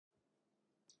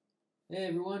Hey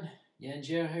everyone,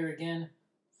 Yanjiro here again.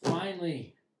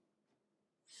 Finally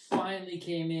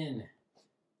came in.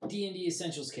 DnD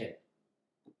Essentials Kit.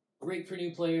 Great for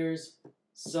new players.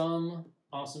 Some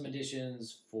awesome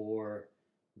additions for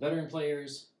veteran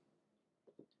players.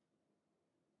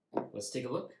 Let's take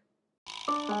a look.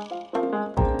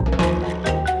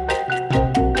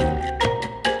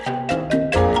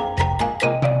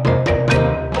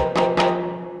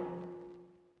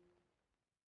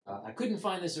 I couldn't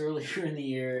find this earlier in the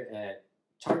year at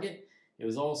Target. It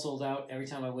was all sold out. Every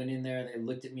time I went in there, they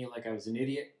looked at me like I was an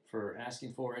idiot for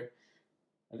asking for it.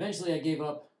 Eventually, I gave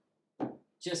up.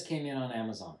 Just came in on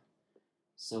Amazon.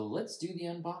 So let's do the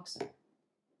unboxing.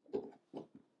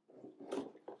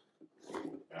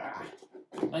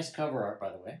 Nice cover art, by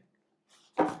the way.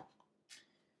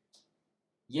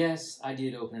 Yes, I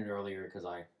did open it earlier because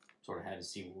I sort of had to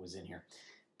see what was in here.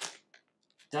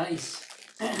 Dice.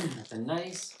 That's a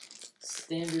nice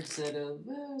standard set of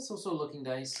so-so looking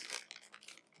dice.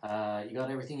 You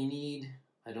got everything you need.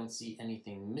 I don't see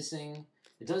anything missing.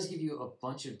 It does give you a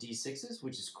bunch of D6s,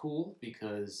 which is cool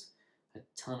because a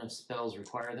ton of spells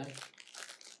require them.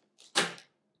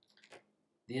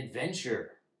 The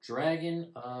Adventure, Dragon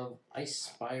of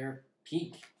Icespire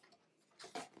Peak.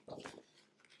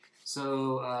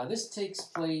 So this takes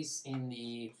place in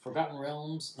the Forgotten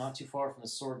Realms, not too far from the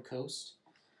Sword Coast.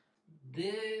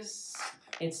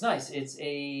 It's nice. It's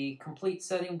a complete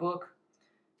setting book.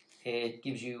 It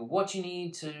gives you what you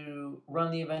need to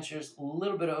run the adventures, a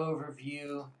little bit of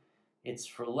overview. It's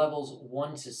for levels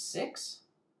 1 to 6,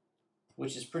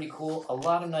 which is pretty cool. A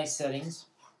lot of nice settings.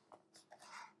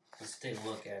 Let's take a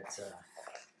look at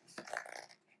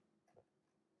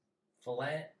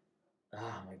Philan.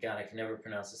 Oh my god, I can never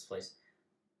pronounce this place.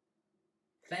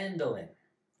 Phandalin.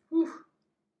 Whew.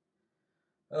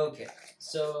 Okay,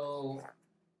 so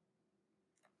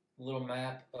a little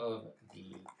map of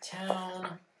the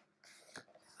town.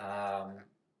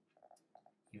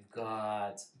 You've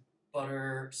got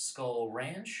Butterskull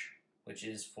Ranch, which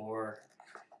is for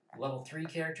level 3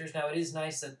 characters. Now, it is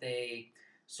nice that they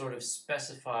sort of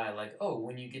specify, like, oh,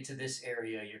 when you get to this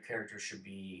area, your character should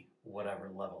be whatever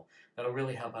level. That'll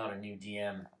really help out a new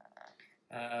DM.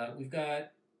 We've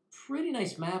got pretty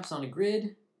nice maps on a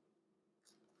grid.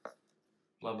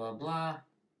 Blah, blah, blah.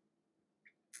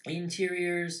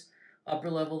 Interiors,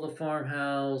 upper level the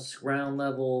farmhouse, ground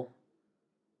level,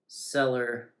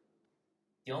 cellar.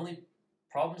 The only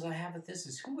problems I have with this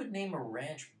is who would name a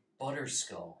ranch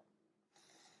Butterskull?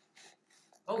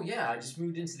 Oh yeah, I just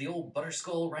moved into the old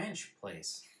Butterskull Ranch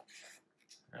place.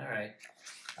 Alright.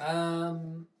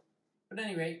 But at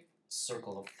any rate,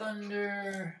 Circle of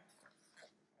Thunder.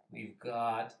 We've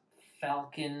got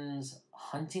Falcon's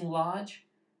Hunting Lodge.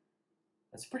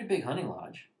 That's a pretty big hunting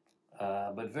lodge,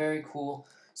 but very cool.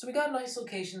 So we got nice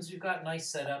locations, we've got nice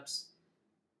setups.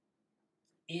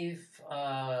 If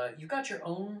you've got your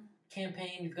own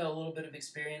campaign, you've got a little bit of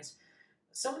experience,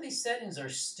 some of these settings are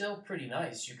still pretty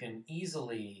nice. You can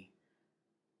easily,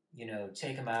 you know,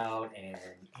 take them out and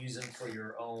use them for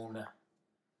your own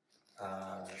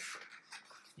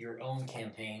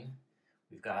campaign.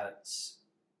 We've got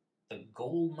the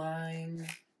gold mine.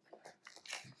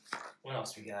 What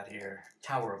else we got here?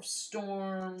 Tower of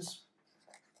Storms.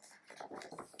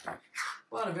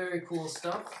 A lot of very cool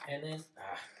stuff. And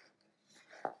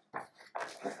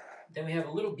then we have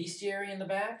a little bestiary in the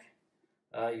back.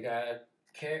 You got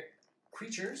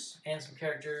creatures and some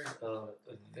characters of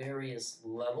various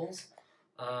levels.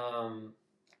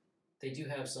 They do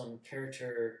have some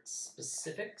character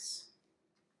specifics.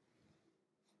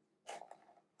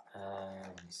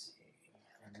 Let me see.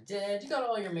 Undead. You got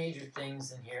all your major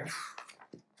things in here.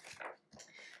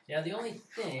 Now the only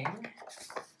thing,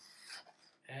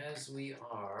 as we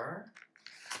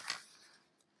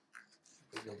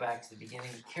go back to the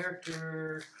beginning,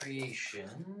 character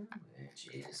creation, which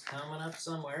is coming up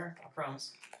somewhere, I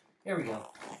promise. Here we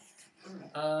go.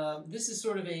 This is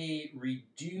sort of a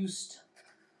reduced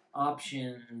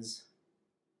options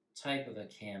type of a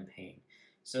campaign.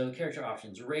 So character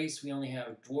options, race, we only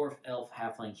have dwarf, elf,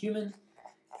 halfling, human.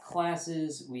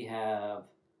 Classes, we have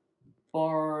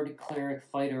bard, cleric,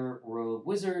 fighter, rogue,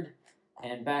 wizard.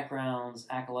 And backgrounds,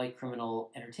 acolyte,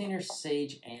 criminal, entertainer,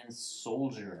 sage, and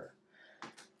soldier.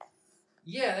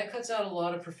 Yeah, that cuts out a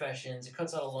lot of professions. It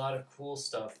cuts out a lot of cool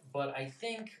stuff. But I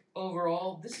think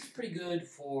overall, this is pretty good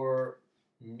for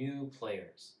new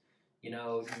players. You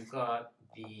know, you've got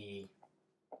the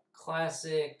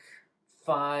classic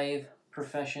 5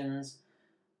 professions.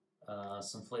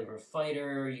 Some flavor of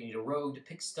fighter. You need a rogue to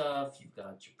pick stuff. You've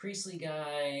got your priestly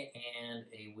guy and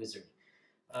a wizard.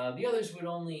 The others would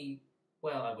only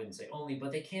well, I wouldn't say only,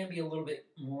 but they can be a little bit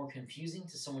more confusing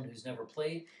to someone who's never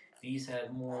played. These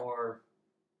have more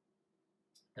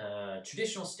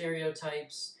traditional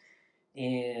stereotypes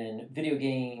in video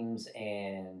games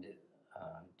and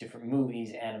different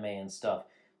movies, anime, and stuff.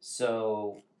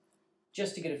 So,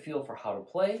 just to get a feel for how to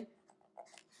play,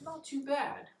 not too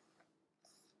bad.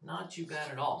 Not too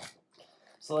bad at all.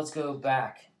 So let's go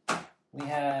back. We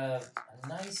have a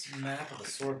nice map of the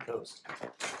Sword Coast.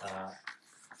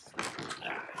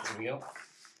 Here we go.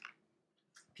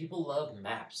 People love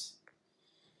maps.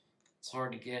 It's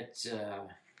hard to get a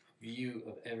view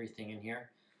of everything in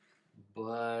here,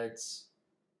 but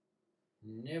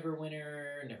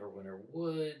Neverwinter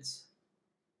Woods.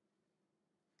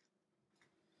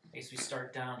 I guess we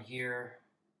start down here,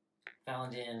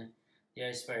 Valandin, the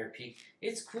Icespire Peak.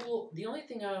 It's cool. The only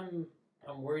thing I'm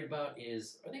worried about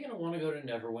is, are they going to want to go to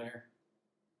Neverwinter?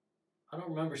 I don't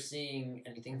remember seeing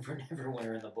anything for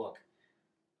Neverwinter in the book.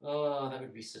 Oh, that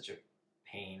would be such a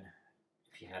pain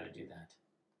if you had to do that.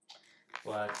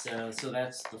 But, so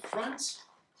that's the front.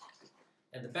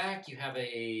 At the back, you have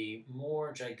a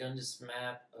more gigundous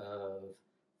map of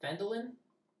Phandalin,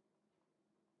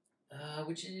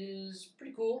 which is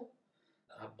pretty cool.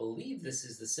 I believe this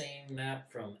is the same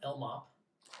map from Elmop,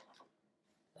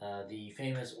 the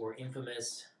famous or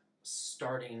infamous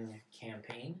starting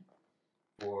campaign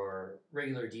for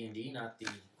regular D&D, not the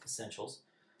Essentials.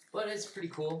 But it's pretty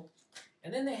cool.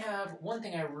 And then they have one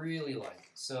thing I really like.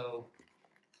 So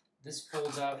this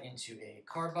folds out into a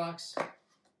card box,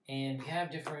 and we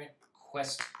have different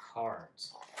quest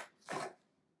cards.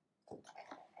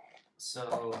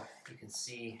 So you can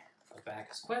see the back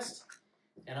is quest,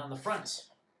 and on the front,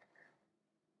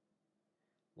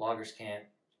 Loggers Camp,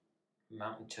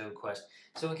 Mountain Toad quest.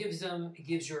 So it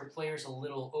gives your players a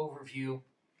little overview,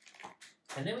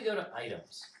 and then we go to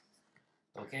items.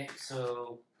 Okay,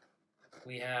 so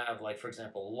we have, like, for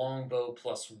example, longbow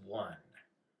 +1.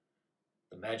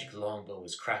 The magic longbow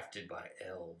is crafted by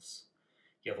elves.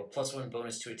 You have a +1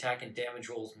 bonus to attack and damage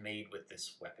rolls made with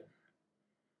this weapon.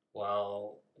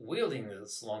 While wielding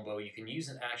this longbow, you can use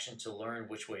an action to learn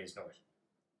which way is north.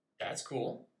 That's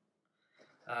cool.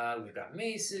 We've got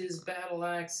maces, battle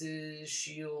axes,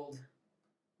 shield.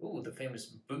 Ooh, the famous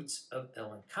boots of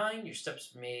Ellenkind. Your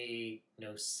steps make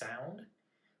no sound,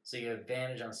 so you have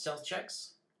advantage on stealth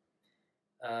checks.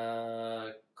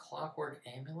 Clockwork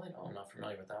amulet. Oh, I'm not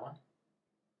familiar with that one.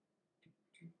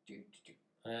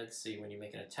 Let's see. When you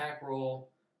make an attack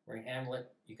roll wearing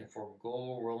amulet, you can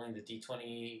forego rolling the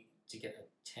d20 to get a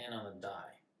 10 on the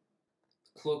die.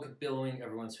 Cloak of Billowing,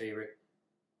 everyone's favorite.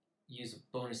 Use a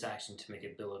bonus action to make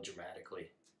it billow dramatically.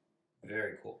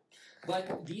 Very cool.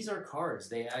 But these are cards.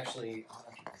 They actually, I don't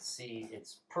know if you can see,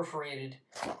 it's perforated,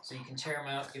 so you can tear them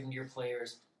out, give them to your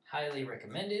players. Highly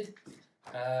recommended.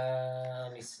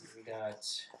 Let me see. We got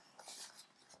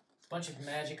a bunch of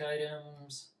magic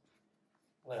items.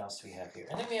 What else do we have here?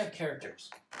 And then we have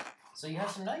characters. So you have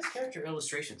some nice character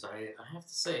illustrations. I have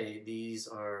to say, these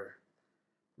are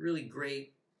really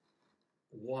great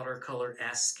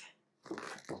watercolor-esque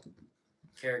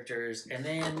characters. And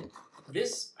then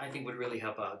this, I think, would really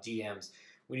help out DMs.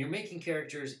 When you're making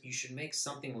characters, you should make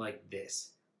something like this.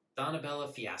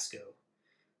 Donabella Fiasco.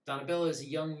 Donabella is a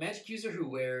young magic user who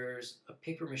wears a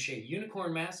papier-mâché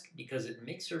unicorn mask because it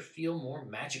makes her feel more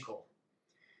magical.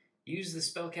 Use the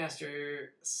spellcaster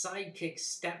sidekick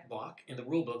stat block in the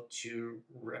rulebook to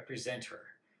represent her.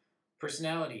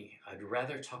 Personality, I'd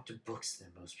rather talk to books than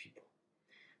most people.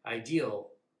 Ideal,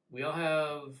 we all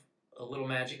have a little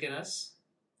magic in us.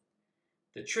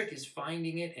 The trick is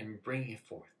finding it and bringing it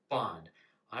forth. Bond,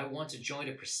 I want to join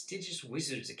a prestigious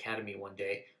wizard's academy one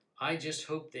day. I just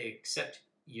hope they accept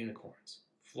unicorns.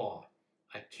 Flaw,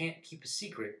 I can't keep a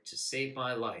secret to save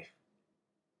my life.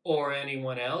 Or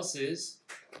anyone else's.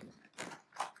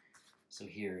 So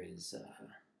here is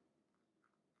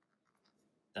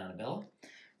Donabella.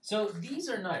 So these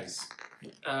are nice.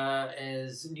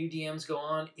 As new DMs go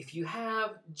on, if you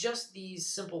have just these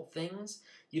simple things,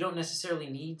 you don't necessarily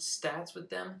need stats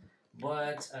with them,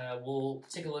 but we'll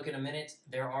take a look in a minute.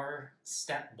 There are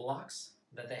stat blocks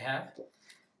that they have.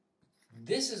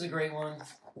 This is a great one.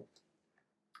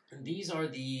 These are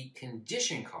the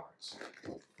condition cards.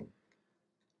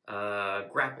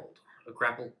 Grappled. A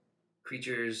grappled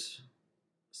creature's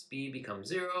speed becomes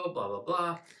 0, blah, blah,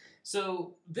 blah.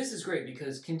 So this is great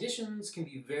because conditions can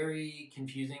be very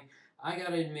confusing. I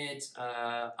gotta admit,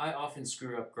 I often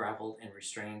screw up grappled and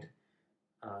restrained,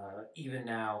 even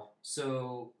now.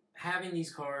 So having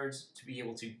these cards to be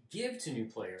able to give to new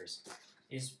players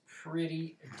is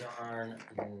pretty darn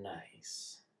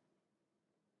nice.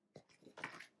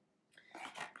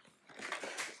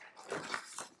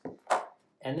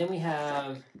 And then we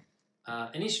have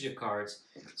initiative cards.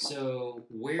 So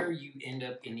where you end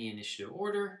up in the initiative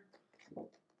order,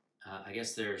 I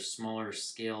guess they're smaller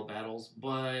scale battles,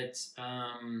 but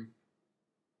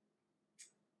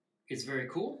it's very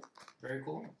cool. Very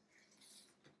cool.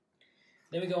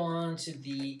 Then we go on to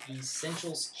the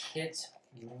Essentials Kit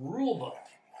rulebook.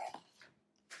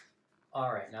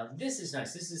 All right, now this is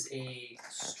nice. This is a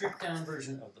stripped-down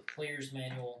version of the player's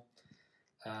manual,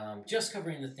 just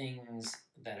covering the things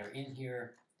that are in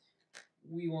here.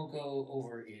 We won't go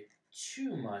over it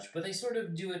too much, but they sort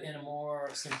of do it in a more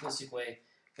simplistic way.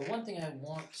 The one thing I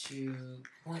want to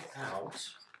point out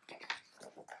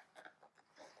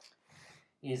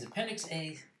is Appendix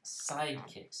A,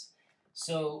 sidekicks.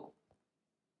 So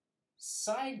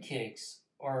sidekicks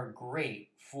are great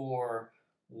for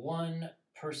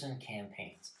one-person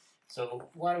campaigns. So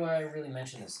why do I really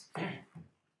mention this?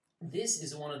 This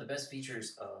is one of the best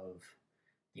features of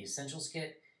the Essentials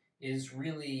Kit, is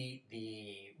really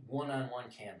the one-on-one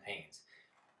campaigns.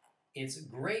 It's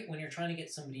great when you're trying to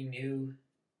get somebody new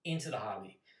into the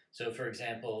hobby. So for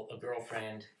example, a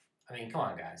girlfriend, I mean, come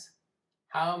on guys.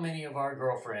 How many of our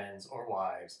girlfriends or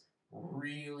wives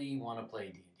really want to play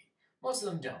D&D? Most of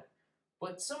them don't.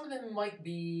 But some of them might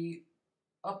be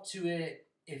up to it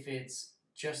if it's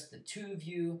just the two of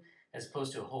you, as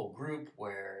opposed to a whole group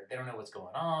where they don't know what's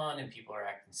going on and people are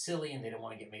acting silly and they don't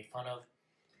want to get made fun of.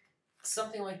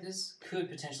 Something like this could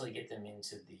potentially get them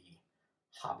into the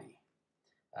hobby.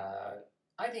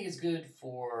 I think it's good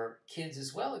for kids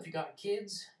as well. If you got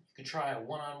kids, you could try a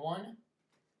one-on-one.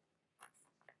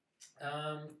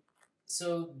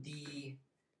 So they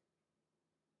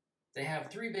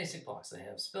have three basic blocks. They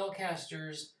have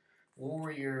spellcasters,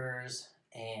 warriors,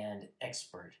 and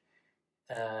expert.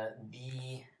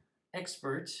 The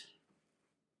expert,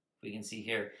 we can see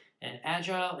here, an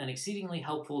agile and exceedingly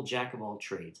helpful jack of all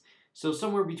trades. So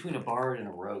somewhere between a bard and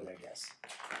a rogue, I guess.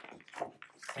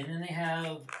 And then they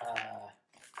have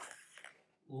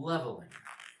leveling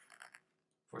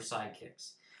for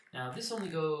sidekicks. Now this only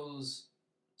goes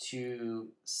to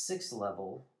 6th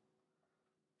level,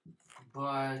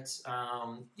 but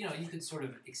you know, you could sort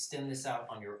of extend this out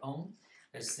on your own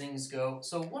as things go.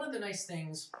 So one of the nice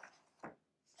things,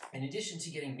 in addition to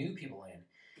getting new people in,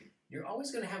 you're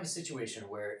always going to have a situation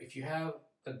where if you have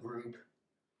a group,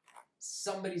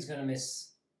 somebody's going to miss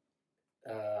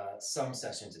some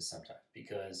sessions at some time,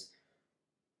 because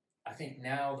I think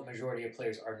now the majority of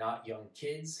players are not young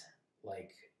kids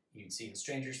like you'd see in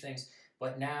Stranger Things,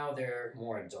 but now they're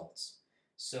more adults.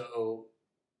 So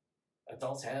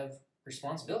adults have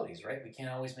responsibilities, right? We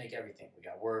can't always make everything. We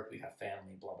got work, we got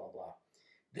family, blah, blah, blah.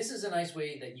 This is a nice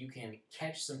way that you can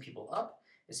catch some people up,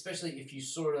 especially if you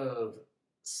sort of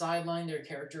sideline their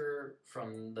character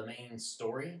from the main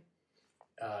story.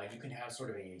 You can have sort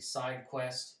of a side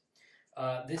quest.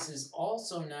 This is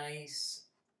also nice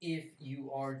if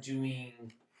you are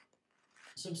doing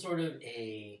some sort of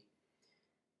a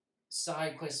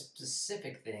side quest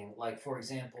specific thing, like for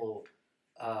example,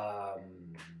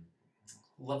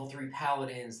 level 3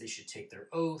 paladins, they should take their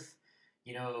oath.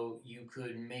 You know, you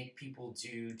could make people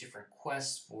do different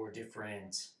quests for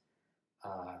different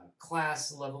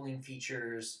class leveling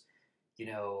features. You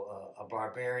know, a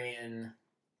barbarian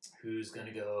who's going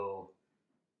to go,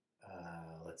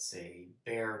 let's say,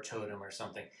 bear totem or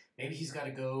something. Maybe he's got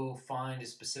to go find a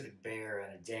specific bear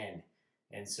in a den.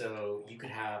 And so you could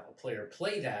have a player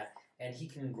play that, and he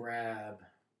can grab,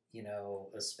 you know,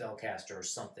 a spellcaster or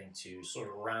something to sort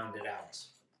of round it out.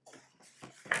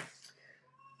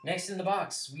 Next in the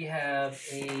box, we have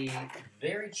a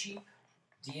very cheap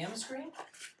DM screen,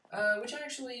 which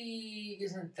actually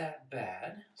isn't that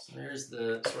bad. So there's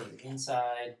the sort of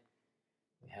inside.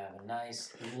 We have a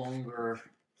nice longer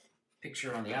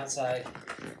picture on the outside.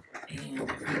 And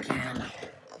if we can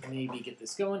maybe get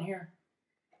this going here,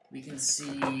 we can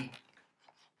see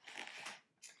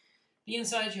the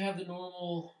inside. You have the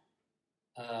normal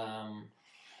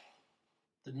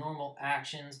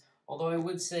actions. Although I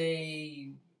would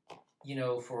say, you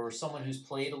know, for someone who's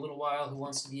played a little while who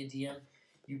wants to be a DM,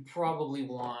 you probably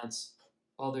want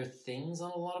other things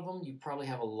on a lot of them. You probably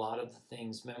have a lot of the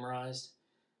things memorized.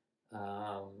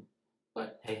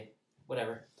 But hey,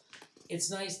 whatever. It's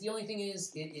nice. The only thing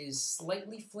is, it is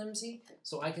slightly flimsy,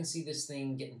 so I can see this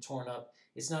thing getting torn up.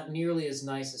 It's not nearly as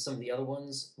nice as some of the other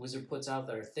ones Wizard puts out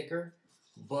that are thicker,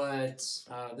 but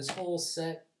this whole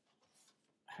set,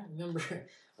 I don't remember,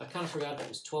 I kind of forgot that it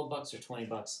was 12 bucks or 20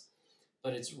 bucks,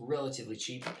 but it's relatively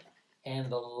cheap. And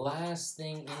the last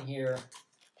thing in here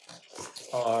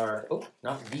are, oh,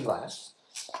 not the last,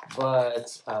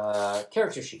 but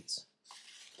character sheets.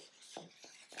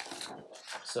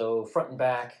 So front and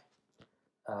back,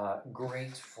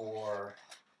 great for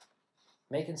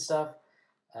making stuff.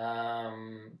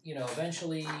 You know,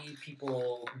 eventually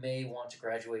people may want to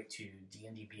graduate to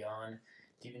D&D Beyond.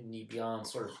 D&D Beyond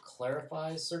sort of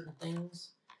clarifies certain things,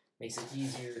 makes it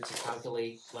easier to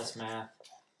calculate, less math.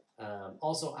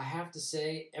 Also, I have to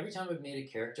say, every time I've made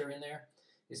a character in there,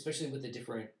 especially with the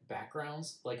different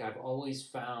backgrounds, like I've always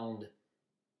found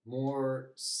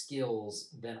more skills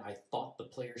than I thought the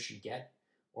player should get,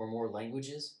 or more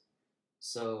languages.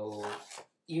 So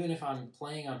even if I'm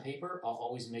playing on paper, I'll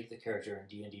always make the character in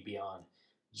D&D Beyond,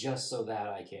 just so that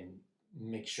I can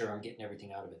make sure I'm getting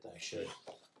everything out of it that I should.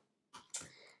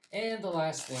 And the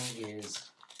last thing is,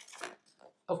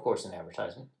 of course, an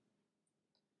advertisement.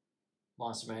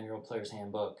 Monster Manual, Player's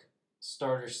Handbook,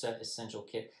 Starter Set, Essential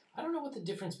Kit. I don't know what the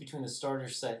difference between the Starter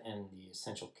Set and the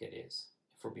Essential Kit is,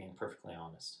 if we're being perfectly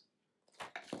honest.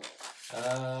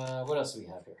 What else do we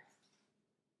have here?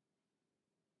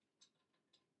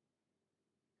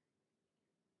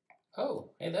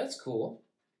 Oh, hey, that's cool.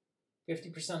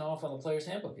 50% off on the Player's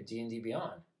Handbook at D&D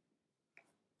Beyond.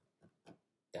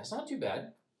 That's not too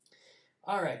bad.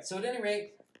 All right, so at any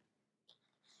rate,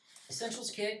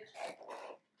 Essentials Kit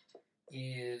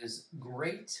is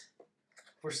great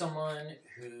for someone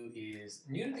who is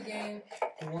new to the game,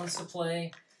 who wants to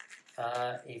play.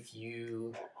 If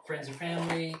you, friends or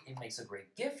family, it makes a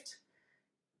great gift.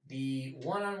 The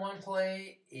one-on-one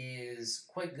play is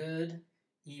quite good,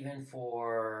 even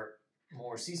for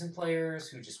more seasoned players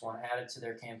who just want to add it to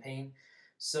their campaign.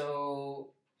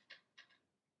 So,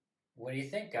 what do you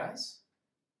think, guys?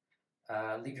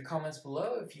 Leave your comments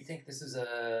below if you think this is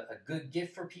a good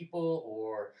gift for people,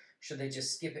 or should they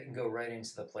just skip it and go right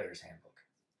into the Player's Handbook.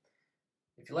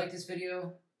 If you like this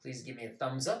video, please give me a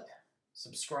thumbs up,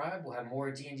 subscribe, we'll have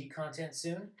more D&D content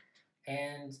soon,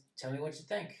 and tell me what you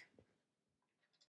think.